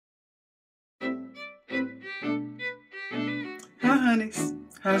honeys.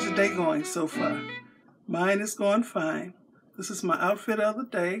 How's your day going so far? Mine is going fine. This is my outfit of the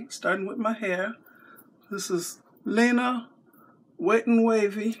day, starting with my hair. This is Lena Wet and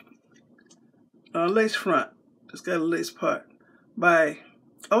Wavy lace front. It's got a lace part by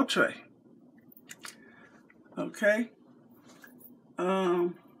OOTD. Okay.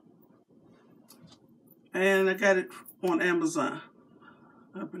 And I got it on Amazon,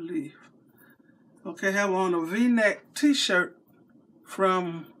 I believe. Okay, I have on a V-neck t-shirt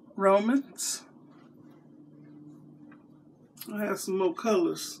from Romans. I have some more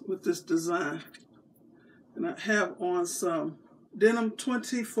colors with this design. And I have on some denim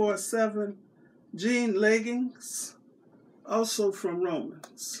 24/7 jean leggings, also from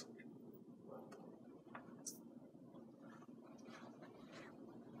Romans.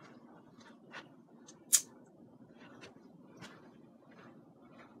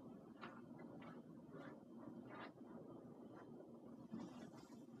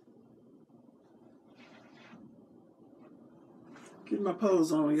 Get my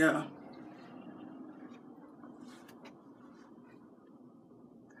pose on, y'all.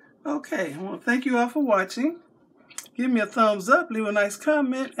 Okay, I want to thank you all for watching. Give me a thumbs up, leave a nice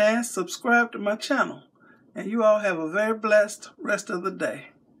comment, and subscribe to my channel. And you all have a very blessed rest of the day.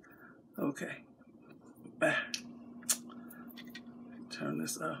 Okay. Bye. Turn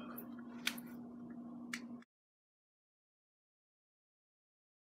this off.